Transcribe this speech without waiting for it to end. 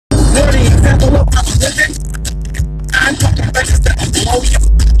What's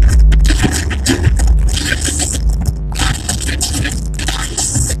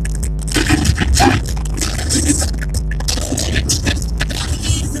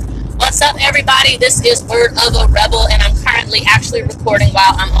up, everybody? This is Word of a Rebel, and I'm currently actually recording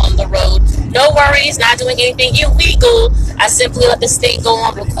while I'm on the road. No worries, not doing anything illegal. I simply let this thing go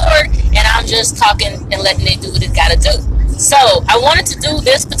on record, and I'm just talking and letting it do what it gotta do. So I wanted to do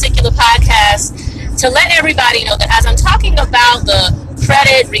this particular podcast to let everybody know that as I'm talking about the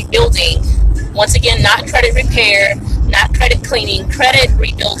credit rebuilding, once again, not credit repair, not credit cleaning, credit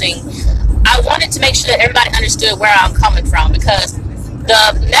rebuilding, I wanted to make sure that everybody understood where I'm coming from, because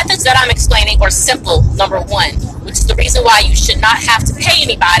the methods that I'm explaining are simple, number one, which is the reason why you should not have to pay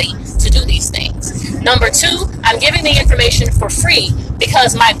anybody to do these things. Number two, I'm giving the information for free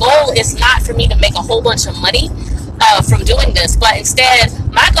because my goal is not for me to make a whole bunch of money from doing this, but instead,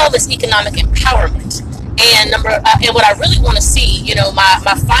 my goal is economic empowerment. And and what I really want to see,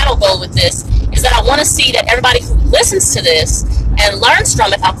 my final goal with this is that I want to see that everybody who listens to this and learns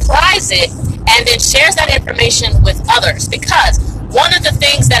from it, applies it, and then shares that information with others. Because one of the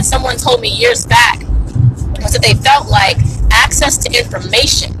things that someone told me years back was that they felt like access to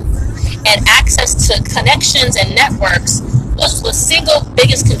information and access to connections and networks was the single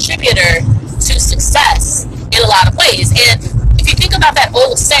biggest contributor to success in a lot of ways. And if you think about that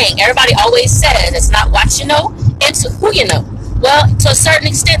old saying, everybody always says it's not what you know, it's who you know. Well, to a certain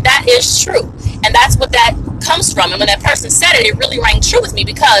extent, that is true. And that's what that comes from. And when that person said it, it really rang true with me,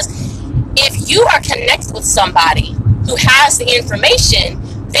 because if you are connected with somebody who has the information,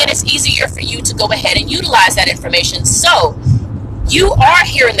 then it's easier for you to go ahead and utilize that information. So you are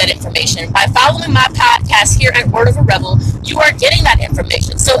hearing that information. By following my podcast here at Word of a Rebel, you are getting that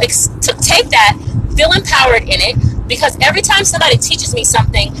information. So to take that, feel empowered in it, because every time somebody teaches me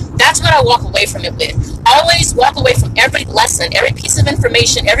something, that's what I walk away from it with. Always walk away from every lesson, every piece of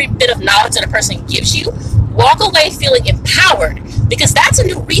information, every bit of knowledge that a person gives you. Walk away feeling empowered, because that's a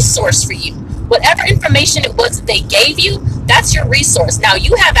new resource for you. Whatever information it was that they gave you, that's your resource. Now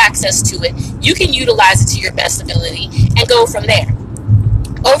you have access to it. You can utilize it to your best ability and go from there.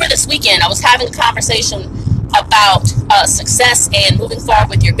 Over this weekend, I was having a conversation about success and moving forward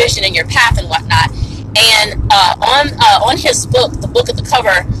with your vision and your path and whatnot. And on his book, the book at the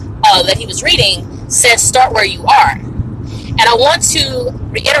cover that he was reading said, "Start where you are." And I want to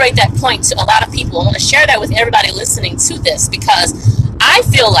reiterate that point to a lot of people. I want to share that with everybody listening to this, because I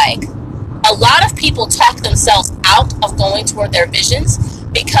feel like a lot of people talk themselves out of going toward their visions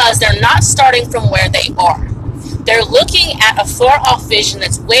because they're not starting from where they are. They're looking at a far-off vision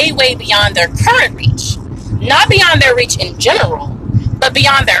that's way, way beyond their current reach. Not beyond their reach in general, but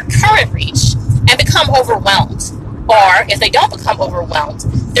beyond their current reach, and become overwhelmed. Or if they don't become overwhelmed,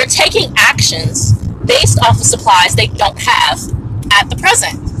 they're taking actions based off of supplies they don't have at the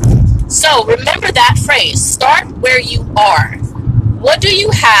present. So remember that phrase, start where you are. What do you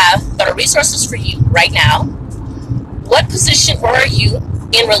have that are resources for you right now? What position are you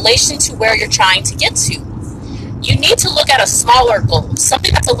in relation to where you're trying to get to? You need to look at a smaller goal,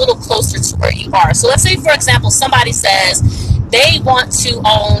 something that's a little closer to where you are. So let's say, for example, somebody says they want to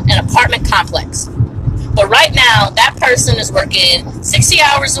own an apartment complex. But right now, that person is working 60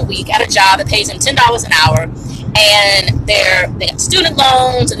 hours a week at a job that pays them $10 an hour. And they got student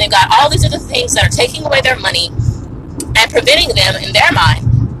loans, and they've got all these other things that are taking away their money and preventing them, in their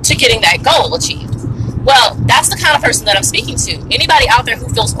mind, to getting that goal achieved. Well, that's the kind of person that I'm speaking to. Anybody out there who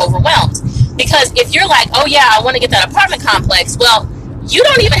feels overwhelmed. Because if you're like, oh yeah, I want to get that apartment complex, well, you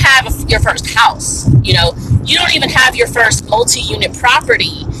don't even have your first house. You don't even have your first multi-unit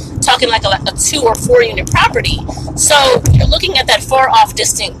property, talking like a 2 or 4 unit property. So you're looking at that far off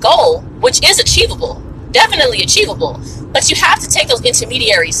distant goal, which is achievable, definitely achievable, but you have to take those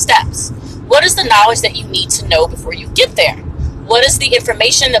intermediary steps. What is the knowledge that you need to know before you get there? What is the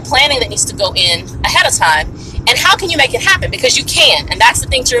information, the planning that needs to go in ahead of time? And how can you make it happen? Because you can. And that's the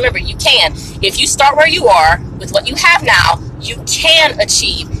thing to remember. You can. If you start where you are with what you have now, you can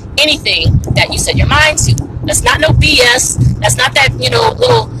achieve anything that you set your mind to. That's not no BS. That's not that,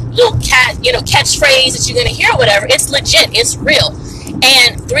 little catchphrase that you're going to hear or whatever. It's legit. It's real.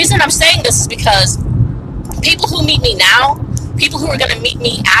 And the reason I'm saying this is because people who meet me now, people who are going to meet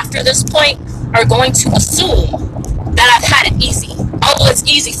me after this point, are going to assume that I've had it easy. Oh, it's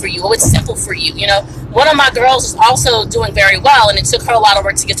easy for you. Oh, it's simple for you. One of my girls is also doing very well, and it took her a lot of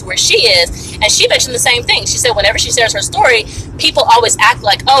work to get to where she is. And she mentioned the same thing. She said whenever she shares her story, people always act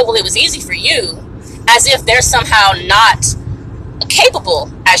like, oh, well, it was easy for you, as if they're somehow not capable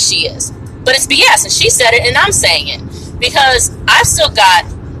as she is. But it's BS, and she said it, and I'm saying it, because I've still got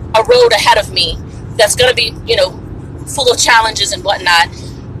a road ahead of me that's going to be, full of challenges and whatnot.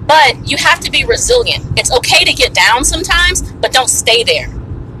 But you have to be resilient. It's okay to get down sometimes, but don't stay there.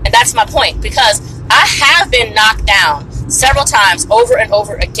 And that's my point, because I have been knocked down several times over and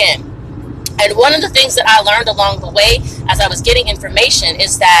over again. And one of the things that I learned along the way as I was getting information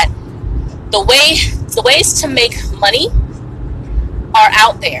is that the ways to make money are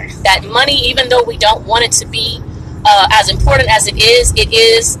out there. That money, even though we don't want it to be as important as it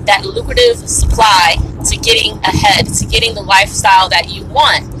is that lucrative supply to getting ahead, to getting the lifestyle that you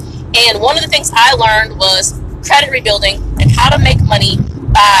want. And one of the things I learned was credit rebuilding and how to make money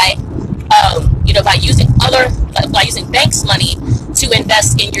by using banks' money to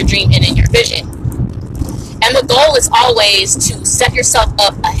invest in your dream and in your vision. And the goal is always to set yourself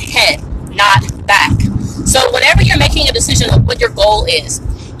up ahead, not back. So whenever you're making a decision on what your goal is,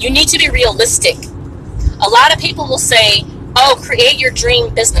 you need to be realistic. A lot of people will say, oh, create your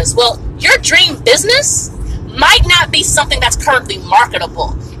dream business. Well, your dream business might not be something that's currently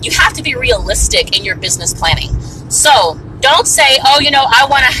marketable. You have to be realistic in your business planning. So don't say, oh, I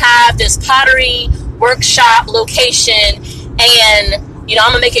want to have this pottery workshop location and,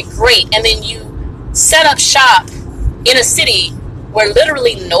 I'm going to make it great. And then you set up shop in a city where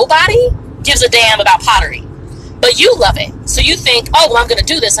literally nobody gives a damn about pottery, but you love it. So you think, oh, well, I'm going to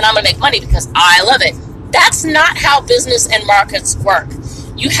do this and I'm going to make money because I love it. That's not how business and markets work.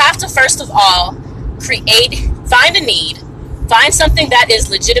 You have to, first of all, find a need, find something that is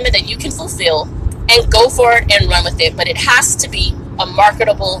legitimate that you can fulfill, and go for it and run with it. But it has to be a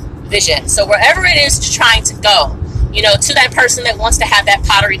marketable vision. So wherever it is you're trying to go, to that person that wants to have that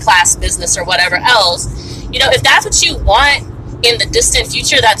pottery class business or whatever else, if that's what you want in the distant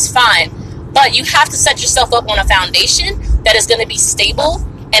future, that's fine. But you have to set yourself up on a foundation that is going to be stable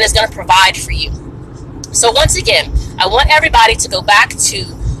and is going to provide for you. So once again, I want everybody to go back to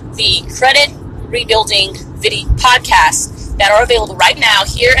the credit rebuilding video podcasts that are available right now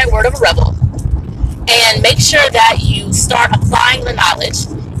here at Word of a Rebel, and make sure that you start applying the knowledge.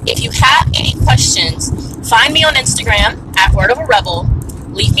 If you have any questions, find me on Instagram at Word of a Rebel.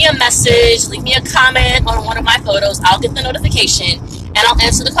 Leave me a message, leave me a comment on one of my photos. I'll get the notification and I'll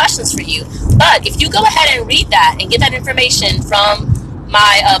answer the questions for you. But if you go ahead and read that and get that information from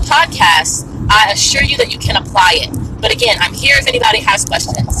my podcast, I assure you that you can apply it. But again, I'm here if anybody has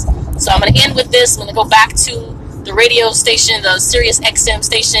questions. So I'm going to end with this. I'm going to go back to the radio station, the Sirius XM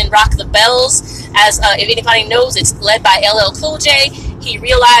station, Rock the Bells. As if anybody knows, it's led by LL Cool J. He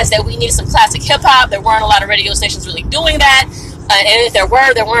realized that we needed some classic hip-hop. There weren't a lot of radio stations really doing that. And if there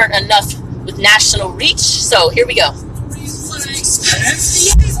weren't enough with national reach. So here we go.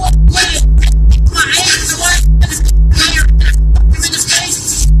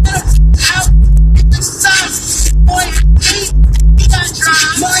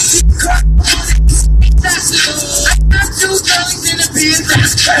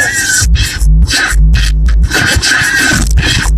 That's